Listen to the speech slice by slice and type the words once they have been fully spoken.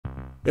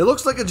It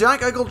looks like a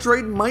Jack Eichel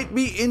trade might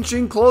be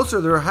inching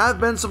closer. There have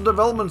been some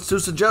developments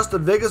to suggest the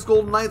Vegas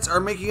Golden Knights are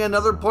making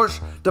another push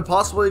to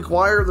possibly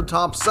acquire the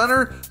top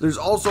center. There's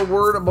also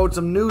word about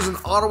some news in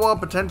Ottawa,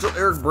 potential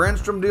Erik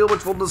Brannstrom deal,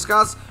 which we'll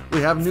discuss.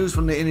 We have news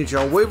from the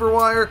NHL waiver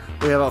wire.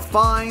 We have a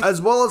fine,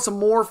 as well as some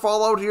more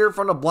fallout here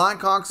from the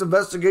Blackhawks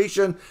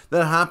investigation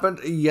that happened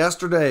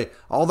yesterday.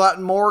 All that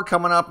and more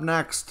coming up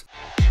next.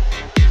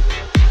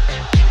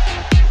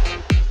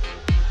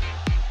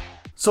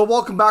 So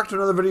welcome back to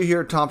another video here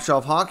at Top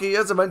Shelf Hockey.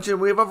 As I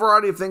mentioned, we have a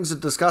variety of things to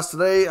discuss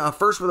today.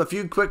 First, with a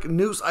few quick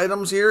news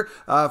items here.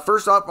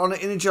 First up, on the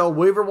NHL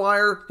waiver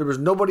wire, there was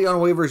nobody on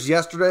waivers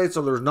yesterday,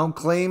 so there's no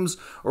claims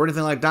or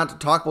anything like that to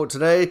talk about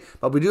today.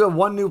 But we do have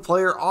one new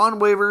player on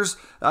waivers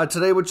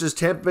today, which is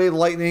Tampa Bay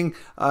Lightning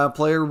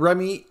player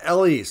Remi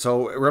Eberle.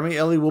 So Remi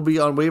Eberle will be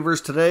on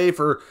waivers today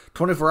for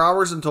 24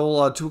 hours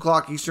until 2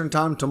 o'clock Eastern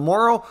time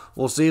tomorrow.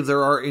 We'll see if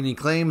there are any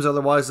claims.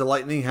 Otherwise, the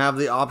Lightning have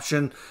the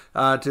option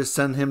to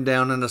send him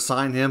down and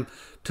assign him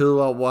to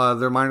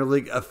their minor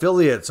league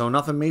affiliate. So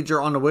nothing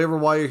major on the waiver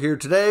wire here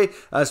today.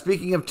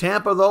 Speaking of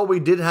Tampa, though, we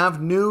did have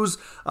news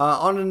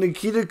on the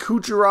Nikita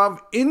Kucherov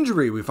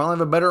injury. We finally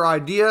have a better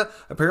idea.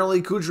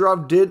 Apparently,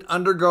 Kucherov did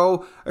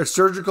undergo a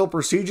surgical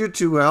procedure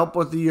to help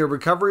with the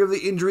recovery of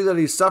the injury that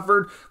he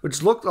suffered,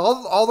 which looked,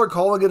 all they're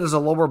calling it is a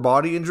lower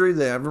body injury.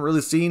 They haven't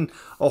really seen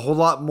a whole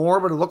lot more,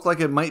 but it looked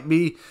like it might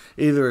be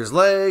either his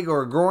leg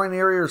or a groin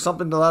area or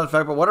something to that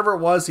effect. But whatever it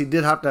was, he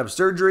did have to have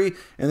surgery,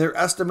 and they're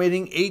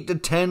estimating 8 to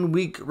 10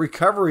 week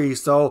recovery.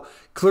 So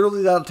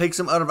clearly that takes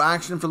him out of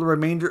action for the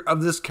remainder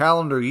of this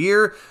calendar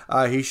year.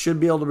 He should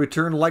be able to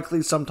return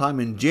likely sometime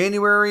in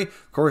January.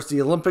 Of course,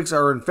 the Olympics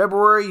are in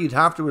February. You'd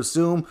have to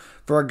assume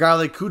for a guy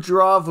like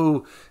Kucherov,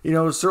 who, you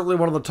know, is certainly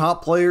one of the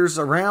top players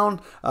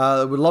around,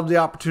 would love the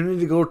opportunity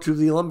to go to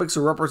the Olympics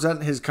to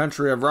represent his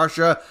country of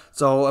Russia.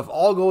 So if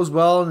all goes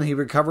well and he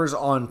recovers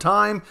on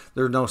time,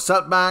 there's no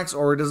setbacks,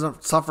 or he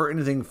doesn't suffer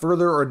anything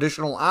further or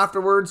additional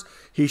afterwards,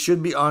 he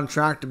should be on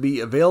track to be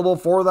available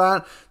for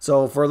that.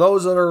 So for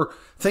those that are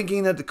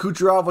thinking that the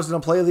Kucherov was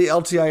going to play the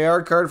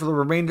LTIR card for the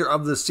remainder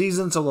of the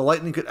season, so the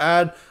Lightning could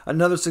add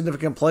another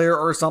significant player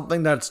or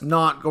something, that's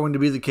not going to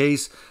be the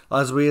case,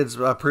 as we had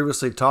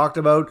previously talked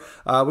about.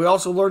 We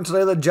also learned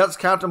today that Jets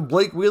captain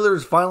Blake Wheeler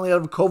is finally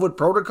out of COVID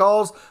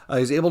protocols.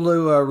 He's able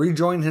to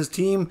rejoin his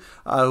team,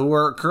 who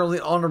are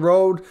currently on the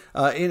road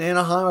in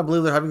Anaheim. I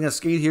believe they're having a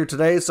skate here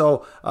today,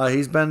 so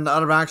he's been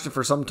out of action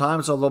for some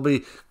time, so they'll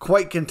be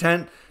quite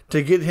content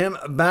to get him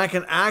back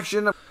in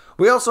action.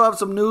 We also have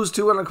some news,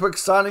 too, and a quick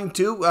signing,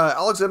 too.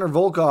 Alexander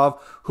Volkov,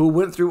 who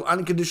went through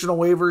unconditional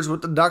waivers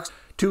with the Ducks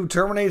to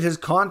terminate his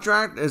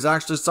contract, is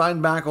actually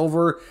signed back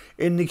over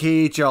in the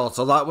KHL.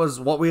 So that was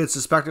what we had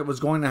suspected was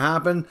going to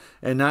happen,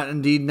 and that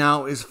indeed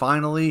now is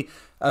finally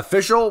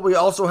official. We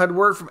also had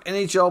word from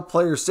NHL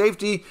player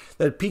safety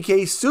that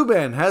PK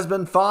Subban has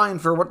been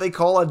fined for what they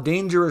call a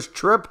dangerous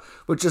trip,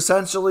 which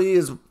essentially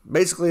is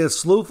basically a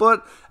slew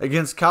foot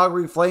against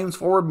Calgary Flames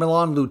forward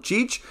Milan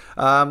Lucic.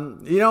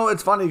 You know,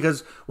 it's funny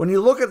because when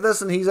you look at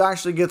this and he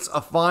actually gets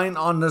a fine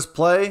on this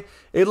play,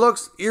 it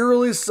looks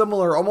eerily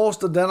similar,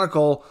 almost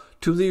identical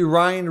to the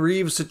Ryan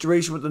Reeves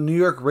situation with the New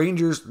York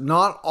Rangers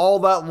not all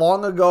that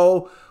long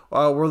ago,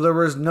 where there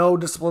was no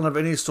discipline of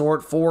any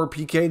sort for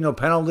PK, no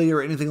penalty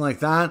or anything like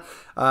that.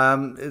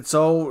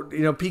 So,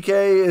 you know,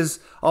 PK is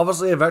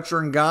obviously a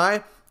veteran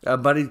guy,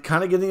 but he's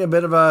kind of getting a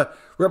bit of a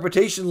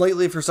reputation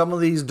lately for some of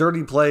these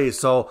dirty plays.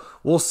 So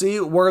we'll see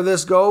where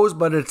this goes,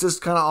 but it's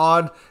just kind of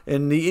odd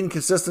in the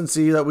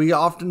inconsistency that we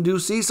often do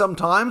see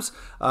sometimes.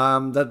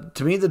 That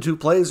to me, the two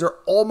plays are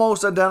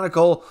almost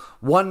identical.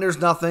 One, there's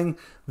nothing.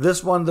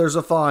 This one, there's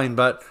a fine,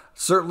 but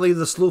certainly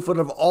the slew foot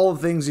of all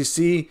the things you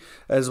see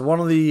as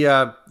one of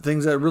the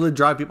things that really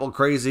drive people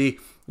crazy,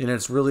 and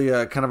it's really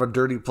a kind of a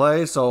dirty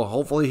play. So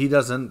hopefully he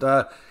doesn't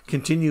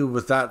continue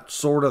with that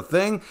sort of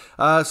thing.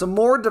 Some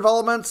more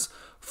developments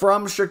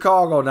from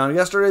Chicago. Now,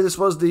 yesterday, this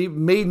was the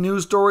main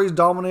news stories,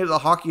 dominated the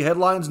hockey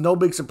headlines. No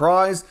big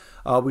surprise.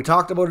 We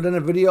talked about it in a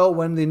video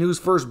when the news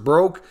first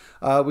broke.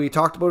 We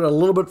talked about it a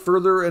little bit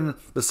further in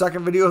the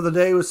second video of the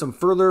day with some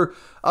further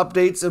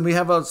updates, and we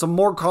have some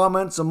more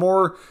comments, some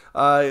more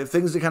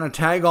things to kind of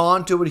tag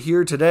on to it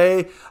here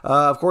today.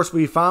 Of course,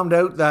 we found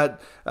out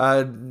that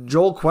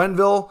Joel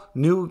Quenneville,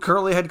 new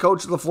currently head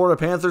coach of the Florida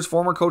Panthers,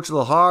 former coach of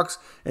the Hawks,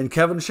 and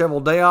Kevin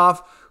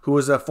Cheveldayoff, who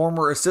was a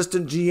former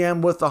assistant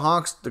GM with the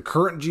Hawks, the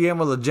current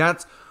GM of the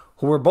Jets,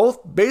 who were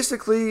both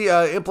basically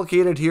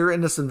implicated here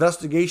in this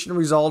investigation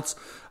results,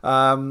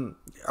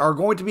 are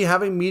going to be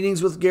having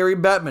meetings with Gary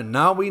Bettman.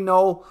 Now we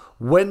know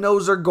when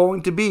those are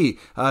going to be.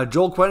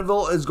 Joel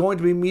Quenneville is going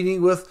to be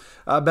meeting with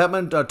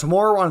Bettman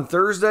tomorrow on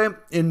Thursday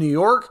in New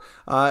York,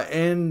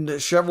 and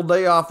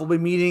Cheveldayoff will be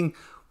meeting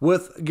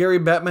with Gary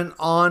Bettman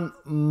on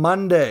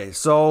Monday.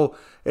 So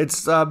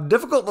it's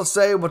difficult to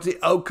say what the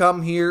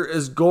outcome here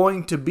is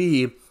going to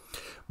be.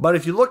 But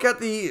if you look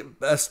at the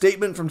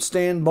statement from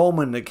Stan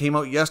Bowman that came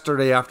out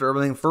yesterday after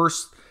everything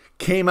first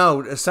came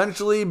out,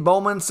 essentially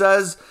Bowman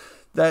says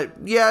that,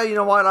 yeah, you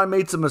know what, I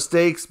made some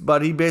mistakes,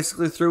 but he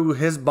basically threw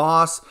his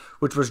boss,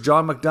 which was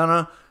John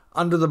McDonough,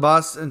 under the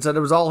bus and said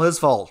it was all his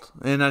fault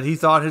and that he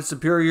thought his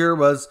superior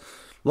was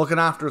looking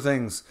after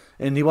things,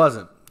 and he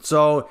wasn't.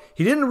 So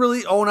he didn't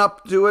really own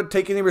up to it,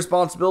 take any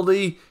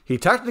responsibility. He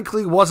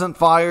technically wasn't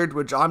fired,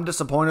 which I'm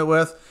disappointed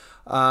with.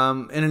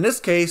 And in this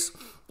case,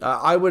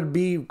 I would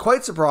be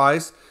quite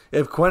surprised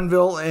if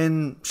Quenneville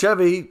and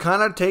Chevy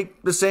kind of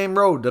take the same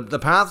road. The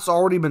path's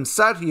already been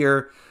set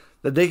here,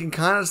 that they can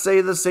kind of say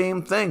the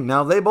same thing.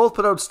 Now, they both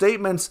put out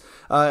statements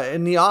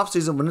in the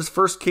offseason when this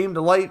first came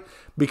to light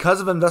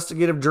because of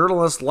investigative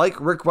journalists like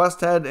Rick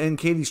Westhead and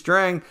Katie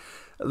Strang,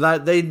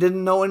 that they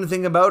didn't know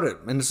anything about it.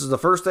 And this is the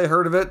first they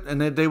heard of it, and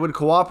that they would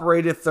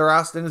cooperate if they're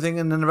asked anything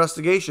in an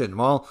investigation.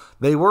 Well,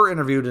 they were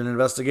interviewed in an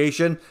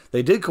investigation.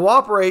 They did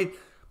cooperate,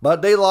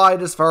 but they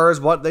lied as far as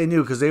what they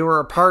knew because they were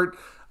a part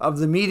of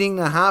the meeting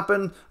that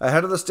happened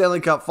ahead of the Stanley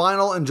Cup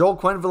final. And Joel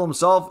Quenneville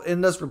himself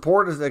in this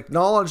report has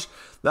acknowledged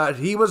that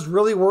he was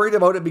really worried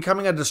about it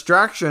becoming a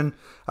distraction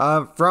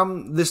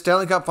from the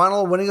Stanley Cup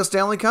final, winning a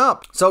Stanley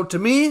Cup. So to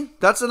me,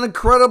 that's an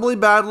incredibly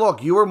bad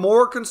look. You were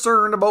more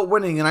concerned about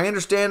winning. And I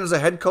understand as a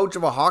head coach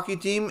of a hockey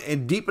team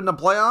and deep in the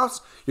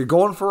playoffs, you're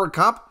going for a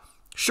cup.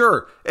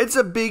 Sure, it's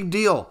a big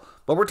deal.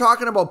 But we're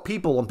talking about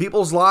people and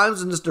people's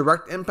lives and this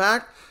direct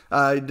impact.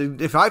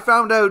 If I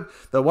found out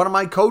that one of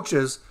my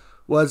coaches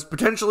was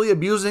potentially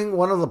abusing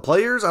one of the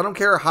players, I don't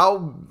care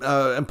how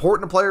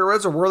important a player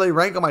is or where they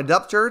rank on my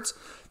depth charts,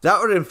 that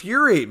would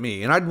infuriate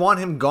me, and I'd want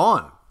him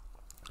gone.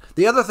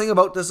 The other thing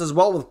about this as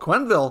well with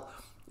Quenneville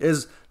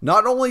is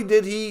not only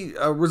did he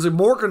was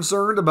more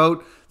concerned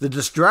about the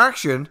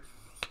distraction,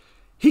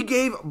 he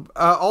gave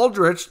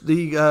Aldrich,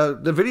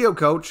 the video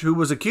coach who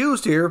was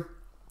accused here,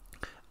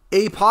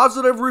 a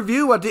positive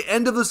review at the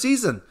end of the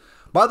season.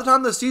 By the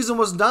time the season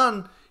was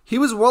done, he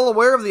was well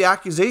aware of the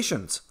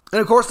accusations. And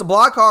of course, the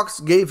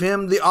Blackhawks gave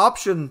him the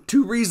option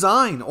to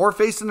resign or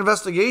face an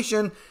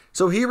investigation,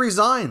 so he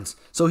resigns.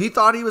 So he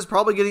thought he was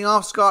probably getting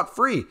off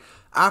scot-free.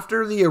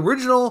 After the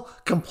original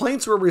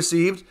complaints were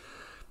received,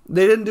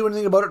 they didn't do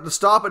anything about it to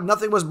stop it.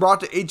 Nothing was brought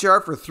to HR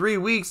for 3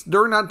 weeks.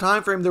 During that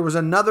time frame, there was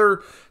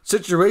another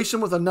situation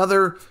with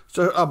another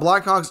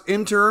Blackhawks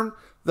intern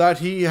that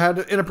he had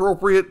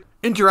inappropriate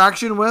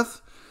interaction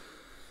with.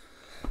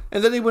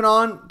 And then he went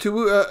on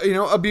to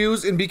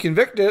abuse and be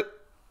convicted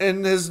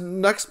in his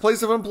next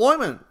place of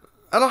employment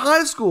at a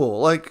high school.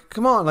 Like,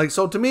 come on.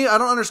 So to me, I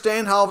don't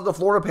understand how the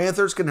Florida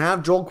Panthers can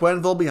have Joel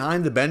Quenneville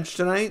behind the bench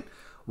tonight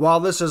while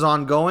this is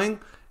ongoing.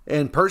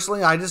 And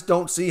personally, I just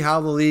don't see how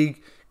the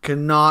league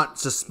cannot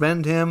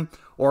suspend him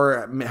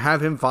or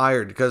have him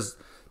fired, because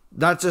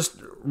that's just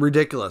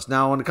ridiculous.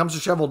 Now, when it comes to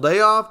Shovel Day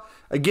off,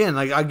 again,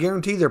 I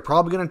guarantee they're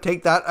probably going to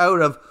take that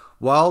out of,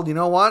 well, you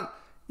know what?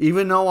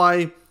 Even though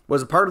I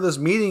was a part of this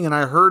meeting and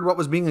I heard what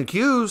was being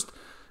accused,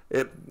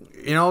 there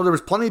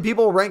was plenty of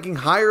people ranking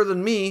higher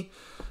than me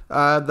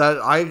that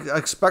I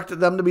expected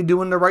them to be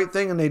doing the right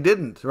thing, and they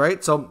didn't,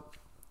 right? So,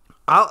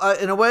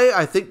 in a way,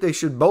 I think they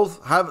should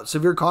both have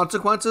severe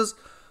consequences.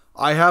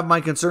 I have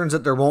my concerns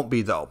that there won't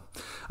be, though.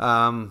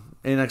 And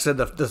like I said,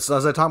 as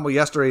I talked about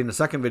yesterday in the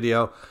second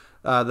video,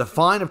 the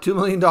fine of $2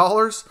 million,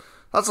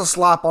 that's a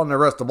slap on the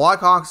wrist. The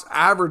Blackhawks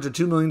average a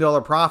 $2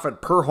 million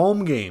profit per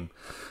home game.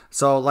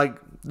 So,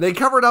 they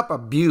covered up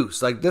abuse.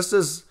 This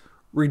is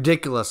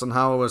ridiculous on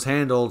how it was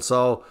handled.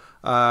 So,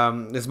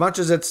 as much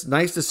as it's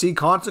nice to see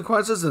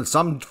consequences and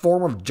some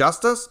form of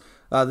justice,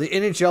 the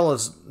NHL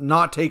is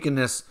not taking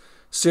this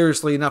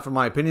seriously enough, in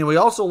my opinion. We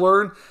also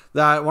learned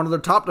that one of the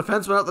top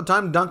defensemen at the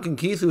time, Duncan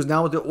Keith, who's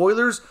now with the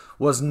Oilers,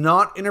 was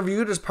not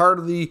interviewed as part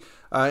of the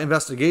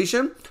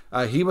investigation.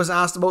 He was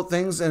asked about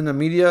things in the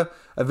media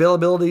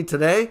availability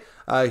today.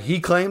 He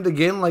claimed,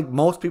 again, like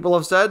most people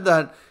have said,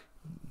 that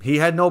he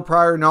had no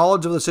prior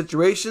knowledge of the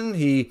situation.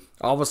 He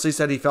obviously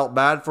said he felt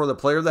bad for the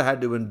player that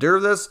had to endure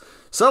this.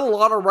 Said a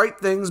lot of right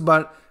things,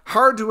 but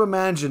hard to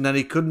imagine that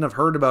he couldn't have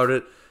heard about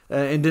it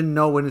and didn't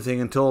know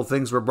anything until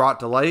things were brought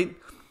to light.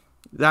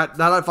 That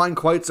I find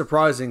quite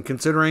surprising,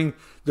 considering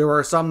there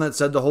are some that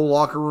said the whole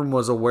locker room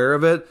was aware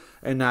of it,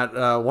 and that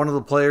one of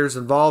the players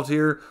involved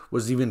here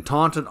was even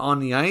taunted on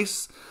the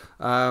ice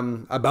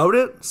about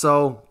it.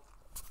 So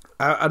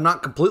I'm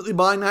not completely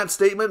buying that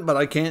statement, but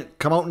I can't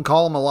come out and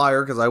call him a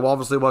liar because I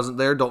obviously wasn't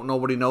there, don't know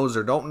what he knows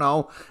or don't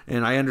know,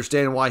 and I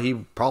understand why he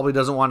probably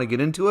doesn't want to get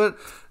into it.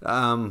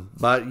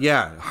 But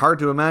yeah, hard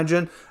to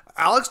imagine.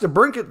 Alex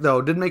DeBrincat,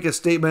 though, did make a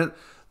statement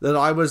that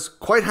I was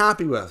quite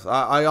happy with.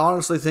 I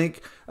honestly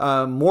think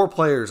more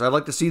players, I'd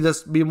like to see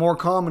this be more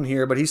common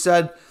here, but he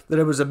said that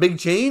it was a big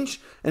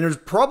change, and it was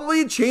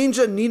probably a change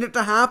that needed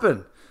to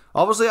happen.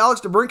 Obviously,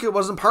 Alex DeBrincat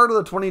wasn't part of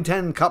the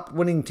 2010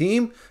 Cup-winning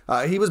team.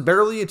 He was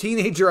barely a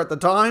teenager at the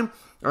time,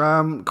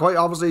 quite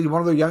obviously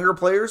one of the younger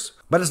players.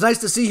 But it's nice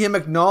to see him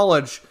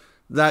acknowledge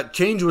that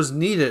change was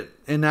needed,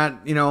 and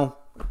that,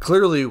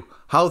 clearly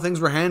how things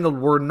were handled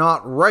were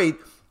not right.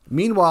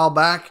 Meanwhile,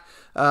 back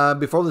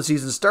before the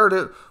season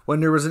started,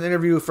 when there was an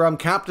interview from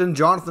Captain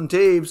Jonathan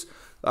Toews,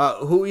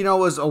 who,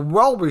 was a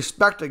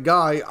well-respected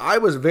guy, I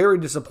was very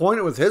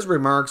disappointed with his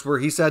remarks, where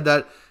he said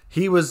that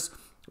he was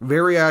I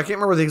can't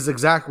remember his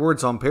exact words,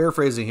 so I'm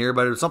paraphrasing here,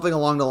 but it was something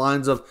along the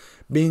lines of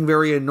being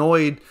very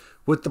annoyed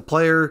with the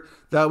player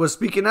that was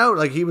speaking out.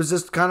 Like, he was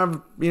just kind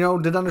of,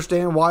 didn't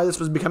understand why this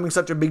was becoming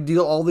such a big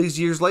deal all these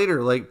years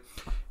later. Like,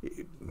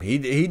 he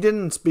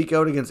didn't speak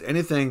out against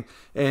anything.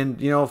 And,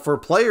 for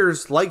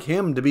players like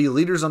him to be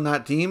leaders on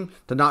that team,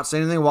 to not say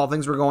anything while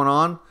things were going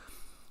on,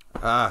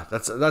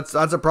 that's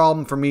a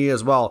problem for me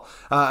as well.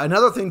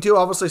 Another thing too,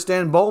 obviously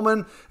Stan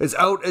Bowman is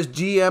out as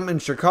GM in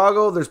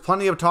Chicago. There's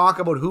plenty of talk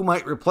about who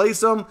might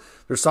replace him.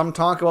 There's some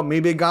talk about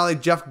maybe a guy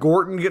like Jeff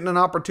Gorton getting an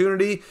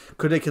opportunity.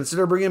 Could they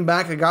consider bringing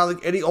back a guy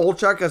like Eddie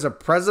Olczyk as a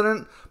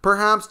president,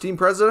 perhaps, team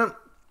president?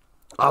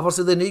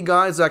 Obviously, they need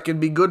guys that can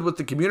be good with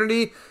the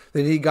community.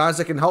 They need guys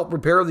that can help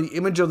repair the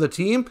image of the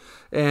team.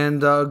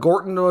 And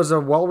Gorton was a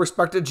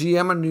well-respected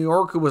GM in New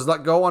York who was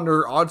let go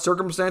under odd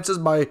circumstances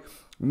by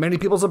many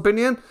people's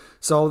opinion.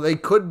 So they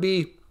could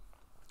be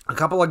a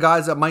couple of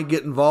guys that might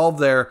get involved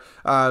there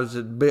by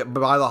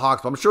the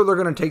Hawks. But I'm sure they're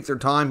going to take their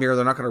time here.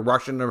 They're not going to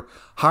rush into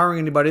hiring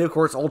anybody. Of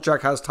course,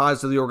 Olczyk has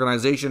ties to the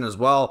organization as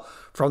well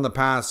from the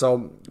past.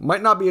 So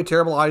might not be a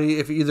terrible idea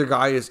if either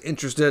guy is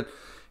interested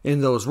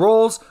in those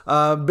roles.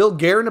 Bill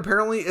Guerin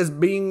apparently is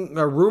being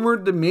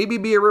rumored to maybe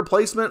be a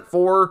replacement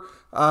for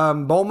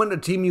Bowman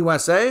at Team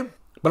USA.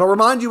 But I'll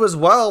remind you as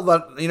well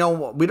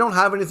that, we don't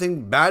have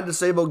anything bad to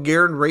say about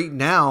Guerin right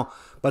now,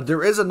 but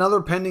there is another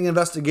pending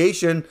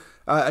investigation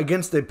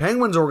against the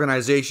Penguins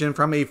organization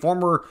from a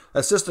former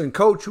assistant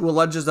coach who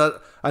alleges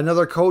that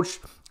another coach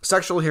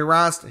sexually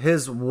harassed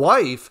his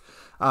wife.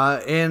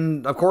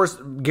 And of course,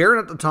 Guerin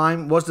at the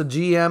time was the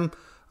GM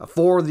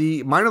for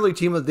the minor league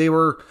team that they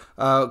were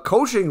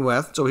coaching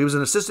with. So he was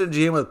an assistant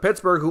GM with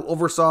Pittsburgh who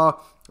oversaw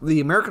the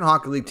American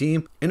Hockey League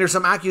team. And there's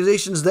some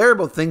accusations there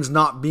about things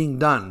not being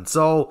done.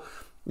 So,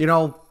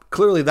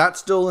 clearly that's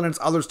still in its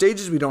other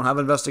stages. We don't have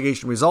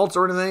investigation results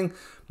or anything.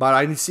 But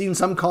I've seen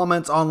some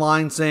comments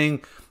online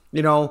saying,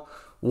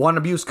 one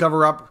abuse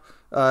cover-up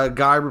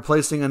guy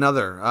replacing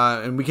another.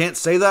 And we can't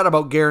say that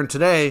about Guerin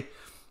today,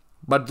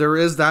 but there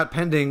is that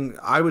pending.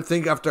 I would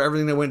think after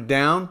everything that went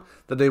down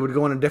that they would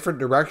go in a different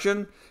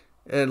direction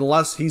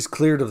unless he's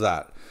cleared of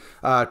that.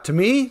 To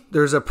me,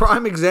 there's a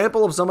prime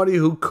example of somebody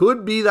who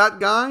could be that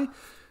guy.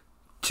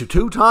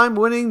 Two-time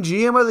winning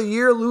GM of the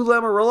year, Lou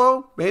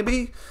Lamoriello,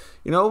 maybe.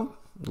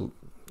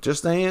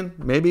 Just saying,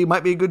 maybe it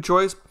might be a good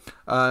choice.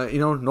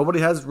 Nobody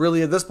has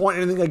really at this point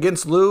anything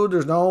against Lou.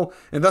 There's no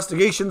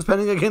investigations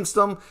pending against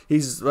him.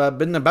 He's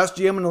been the best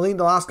GM in the league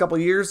the last couple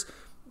of years.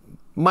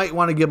 Might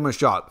want to give him a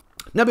shot.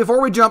 Now,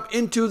 before we jump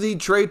into the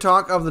trade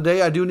talk of the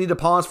day, I do need to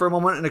pause for a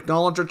moment and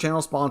acknowledge our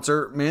channel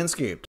sponsor,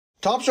 Manscaped.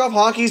 Top Shelf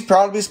Hockey is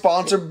proud to be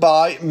sponsored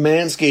by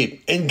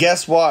Manscaped. And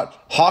guess what?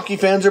 Hockey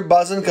fans are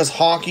buzzing because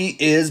hockey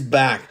is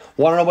back.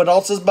 Want to know what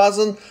else is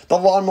buzzing? The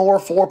Lawnmower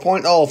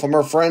 4.0 from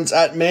our friends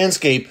at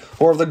Manscaped,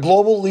 who are the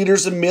global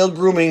leaders in male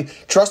grooming,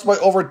 trusted by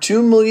over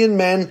 2 million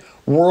men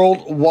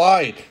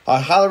worldwide.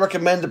 I highly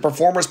recommend the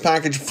Performance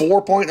Package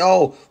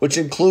 4.0, which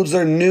includes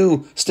their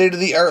new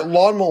state-of-the-art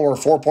Lawnmower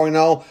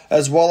 4.0,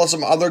 as well as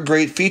some other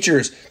great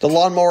features. The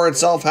lawnmower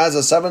itself has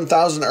a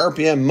 7,000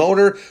 RPM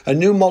motor, a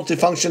new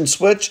multifunction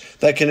switch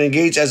that can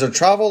engage as a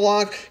travel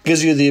lock,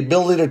 gives you the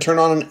ability to turn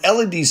on an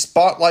LED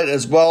spotlight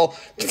as well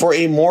for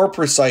a more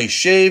precise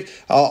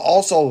shave.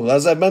 Also,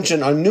 as I've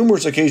mentioned on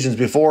numerous occasions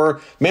before,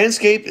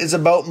 Manscaped is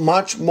about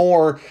much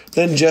more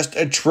than just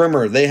a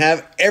trimmer. They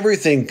have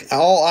everything,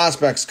 all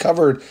aspects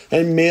covered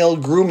in male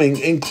grooming,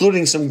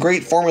 including some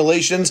great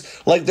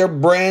formulations like their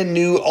brand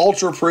new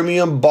ultra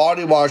premium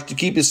body wash to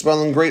keep you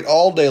smelling great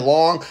all day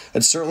long.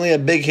 It's certainly a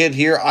big hit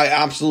here. I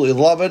absolutely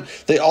love it.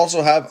 They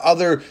also have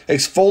other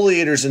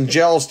exfoliators and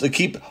gels to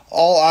keep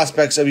all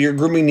aspects of your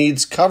grooming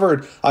needs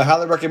covered. I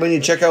highly recommend you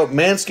check out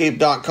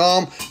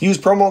manscaped.com. Use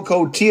promo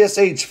code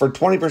TSH for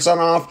 20%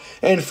 off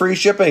and free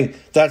shipping.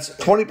 That's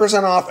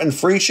 20% off and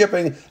free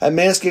shipping at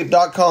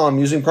manscaped.com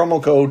using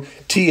promo code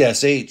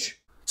TSH.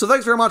 So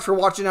thanks very much for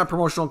watching that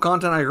promotional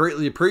content. I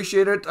greatly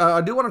appreciate it.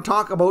 I do want to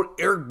talk about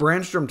Erik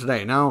Brännström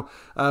today. Now,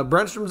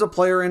 Brännström's a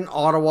player in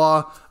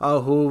Ottawa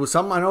who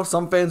I know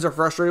some fans are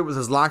frustrated with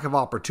his lack of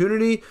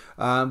opportunity.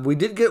 We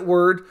did get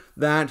word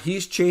that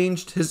he's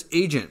changed his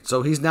agent,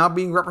 so he's now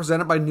being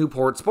represented by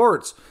Newport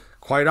Sports.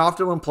 Quite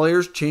often when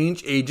players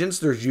change agents,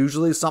 there's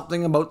usually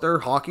something about their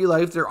hockey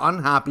life they're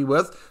unhappy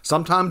with.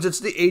 Sometimes it's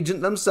the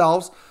agent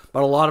themselves,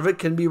 but a lot of it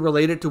can be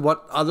related to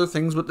what other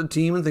things with the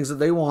team and things that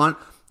they want.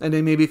 And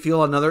they maybe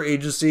feel another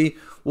agency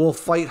will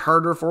fight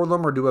harder for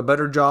them or do a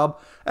better job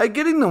at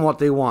getting them what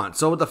they want.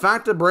 So with the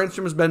fact that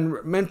Brännström has been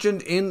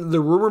mentioned in the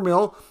rumor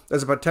mill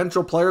as a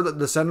potential player that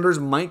the Senators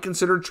might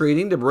consider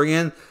trading to bring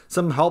in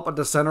some help at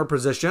the center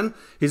position,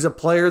 he's a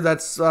player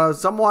that's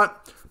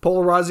somewhat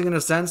polarizing in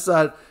a sense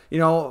that,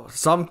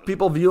 some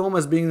people view him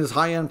as being this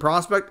high-end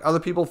prospect. Other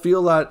people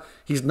feel that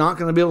he's not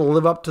going to be able to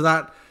live up to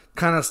that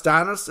kind of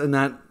status, and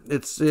that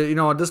it's,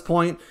 at this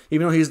point,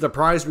 even though he's the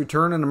prize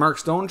return in the Mark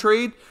Stone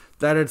trade,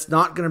 that it's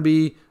not going to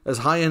be as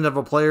high-end of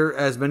a player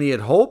as many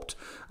had hoped.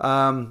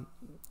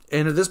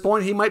 And at this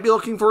point, he might be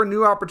looking for a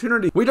new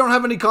opportunity. We don't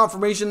have any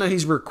confirmation that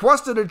he's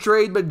requested a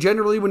trade, but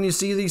generally when you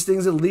see these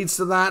things, it leads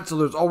to that. So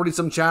there's already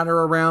some chatter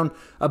around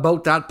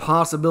about that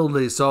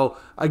possibility. So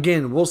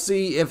again, we'll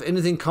see if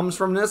anything comes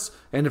from this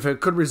and if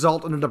it could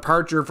result in a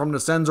departure from the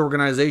Sens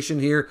organization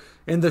here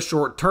in the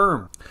short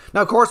term.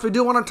 Now, of course, we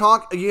do want to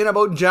talk again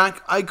about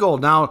Jack Eichel.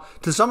 Now,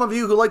 to some of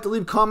you who like to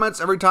leave comments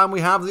every time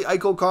we have the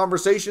Eichel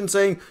conversation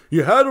saying,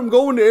 you had him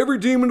going to every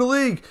team in the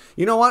league.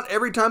 You know what?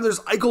 Every time there's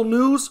Eichel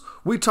news,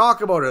 we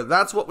talk about it.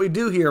 That's what we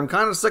do here. I'm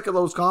kind of sick of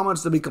those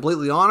comments, to be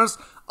completely honest.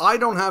 I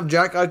don't have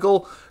Jack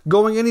Eichel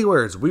going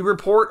anywhere. We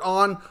report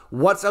on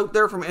what's out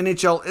there from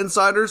NHL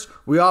insiders.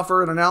 We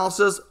offer an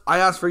analysis. I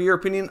ask for your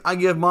opinion. I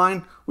give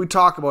mine. We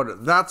talk about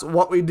it. That's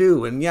what we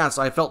do. And yes,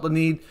 I felt the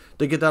need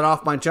to get that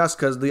off my chest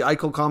because the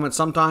Eichel comments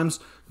sometimes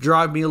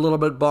drive me a little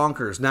bit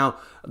bonkers. Now,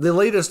 the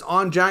latest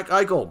on Jack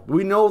Eichel.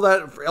 We know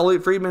that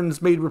Elliotte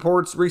Friedman's made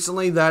reports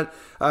recently that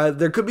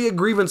there could be a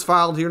grievance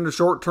filed here in the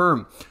short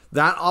term.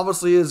 That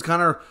obviously is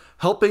kind of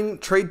helping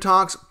trade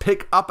talks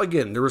pick up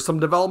again. There were some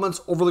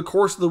developments over the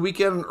course of the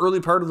weekend and early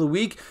part of the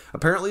week,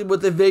 apparently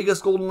with the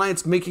Vegas Golden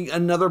Knights making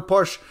another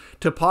push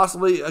to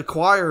possibly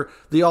acquire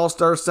the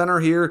All-Star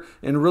center here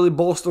and really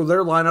bolster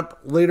their lineup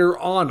later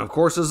on. Of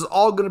course, this is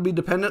all going to be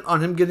dependent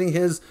on him getting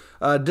his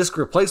disc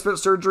replacement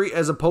surgery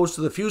as opposed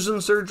to the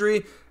fusion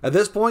surgery. At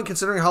this point,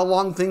 considering how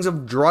long things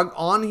have drug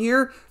on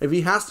here, if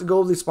he has to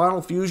go the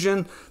spinal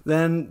fusion,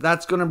 then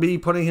that's going to be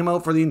putting him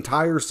out for the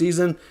entire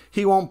season.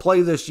 He won't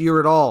play this year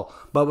at all.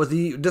 But with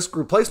the disc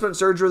replacement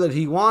surgery that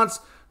he wants,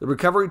 the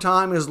recovery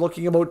time is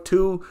looking about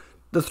 2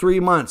 to 3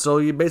 months. So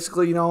you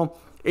basically,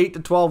 8 to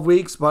 12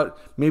 weeks, but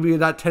maybe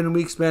that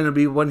 10-week span would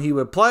be when he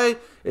would play.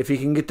 If he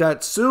can get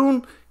that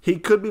soon, he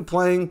could be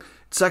playing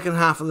second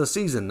half of the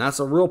season. That's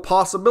a real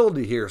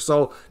possibility here.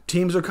 So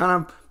teams are kind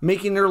of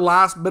making their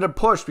last bit of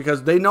push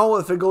because they know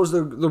if it goes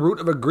the route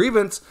of a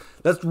grievance,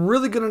 that's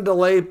really going to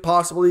delay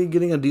possibly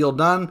getting a deal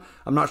done.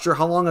 I'm not sure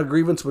how long a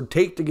grievance would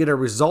take to get a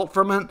result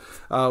from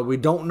it. We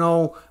don't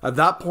know at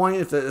that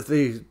point if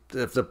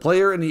the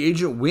player and the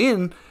agent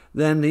win,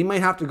 then he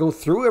might have to go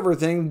through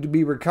everything to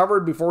be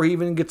recovered before he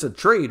even gets a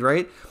trade,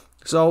 right?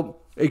 So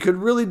it could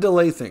really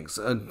delay things.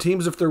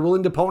 Teams, if they're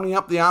willing to pony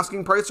up the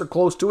asking price or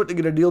close to it to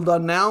get a deal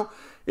done now,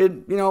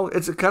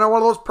 it's kind of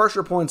one of those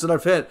pressure points that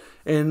I've hit.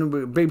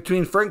 And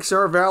between Frank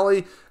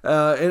Saravalli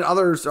and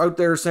others out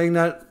there saying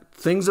that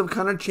things have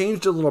kind of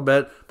changed a little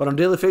bit. But on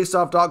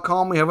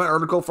dailyfaceoff.com, we have an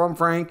article from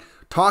Frank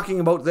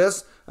talking about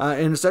this.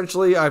 And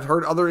essentially, I've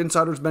heard other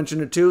insiders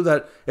mention it too,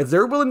 that if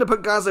they're willing to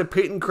put guys like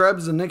Peyton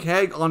Krebs and Nick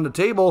Hague on the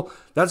table,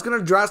 that's going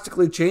to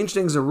drastically change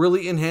things and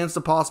really enhance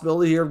the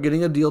possibility here of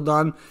getting a deal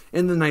done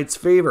in the Knights'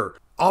 favor.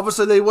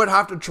 Obviously, they would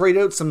have to trade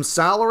out some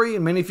salary,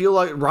 and many feel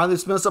like Riley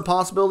Smith's a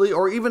possibility,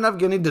 or even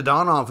Evgeny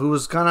Dodonov, who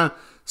was kind of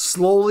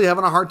slowly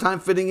having a hard time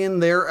fitting in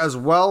there as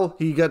well.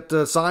 He got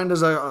signed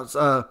as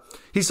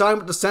he signed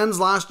with the Sens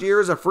last year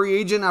as a free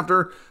agent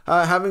after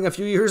having a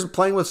few years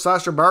playing with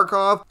Sasha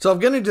Barkov. So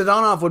Evgeny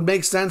Dodonov would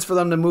make sense for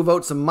them to move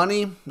out some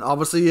money.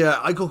 Obviously,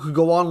 Eichel could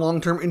go on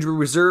long-term injury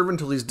reserve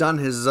until he's done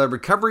his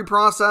recovery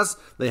process.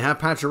 They have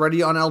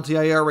Pacioretty on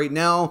LTIR right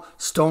now.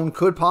 Stone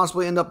could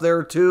possibly end up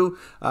there too.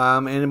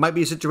 And it might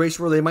be a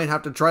situation where they might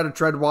have to try to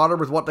tread water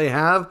with what they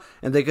have,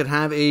 and they could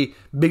have a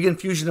big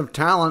infusion of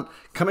talent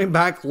coming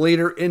back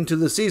later into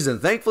the season.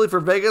 Thankfully for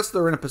Vegas,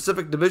 they're in a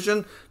Pacific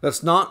Division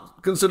that's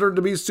not considered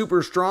to be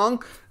super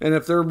strong, and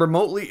if they're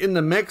remotely in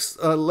the mix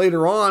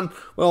later on,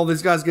 well,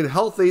 these guys get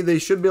healthy, they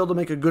should be able to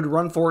make a good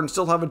run for it and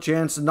still have a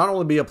chance to not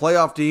only be a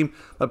playoff team,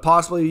 but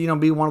possibly,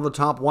 be one of the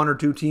top 1 or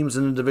 2 teams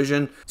in the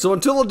division. So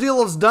until the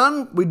deal is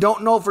done, we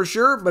don't know for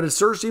sure, but it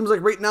sure seems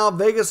like right now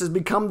Vegas has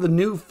become the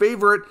new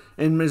favorite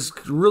and is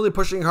really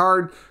pushing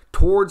hard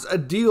towards a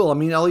deal. I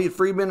mean, Elliotte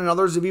Friedman and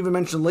others have even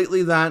mentioned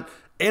lately that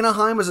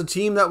Anaheim is a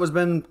team that was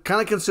been kind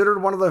of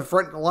considered one of the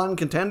front line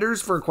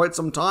contenders for quite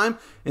some time,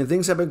 and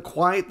things have been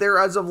quiet there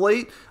as of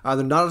late.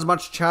 There's not as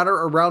much chatter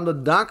around the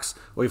Ducks.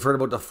 We've heard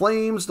about the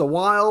Flames, the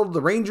Wild, the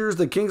Rangers,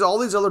 the Kings. All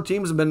these other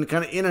teams have been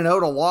kind of in and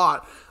out a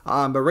lot.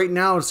 But right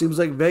now it seems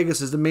like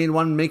Vegas is the main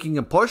one making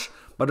a push,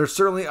 but there's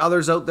certainly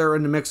others out there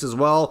in the mix as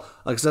well.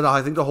 Like I said,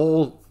 I think the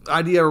whole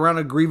idea around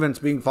a grievance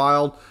being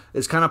filed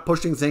is kind of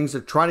pushing things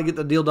to try to get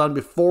the deal done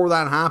before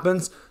that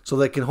happens so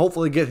they can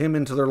hopefully get him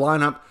into their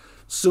lineup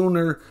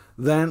sooner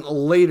than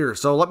later.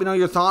 So let me know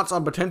your thoughts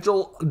on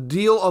potential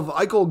deal of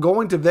Eichel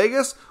going to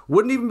Vegas.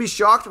 Wouldn't even be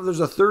shocked if there's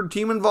a third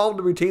team involved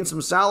to retain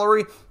some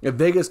salary. If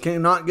Vegas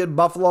cannot get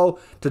Buffalo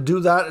to do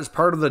that as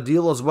part of the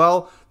deal as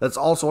well, that's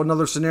also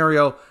another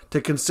scenario to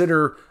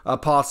consider a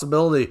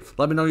possibility.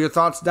 Let me know your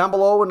thoughts down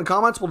below in the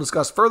comments. We'll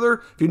discuss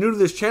further. If you're new to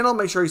this channel,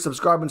 make sure you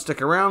subscribe and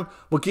stick around.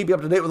 We'll keep you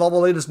up to date with all the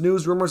latest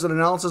news, rumors, and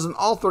analysis on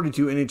all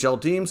 32 NHL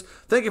teams.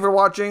 Thank you for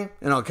watching,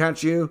 and I'll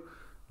catch you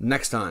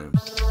next time.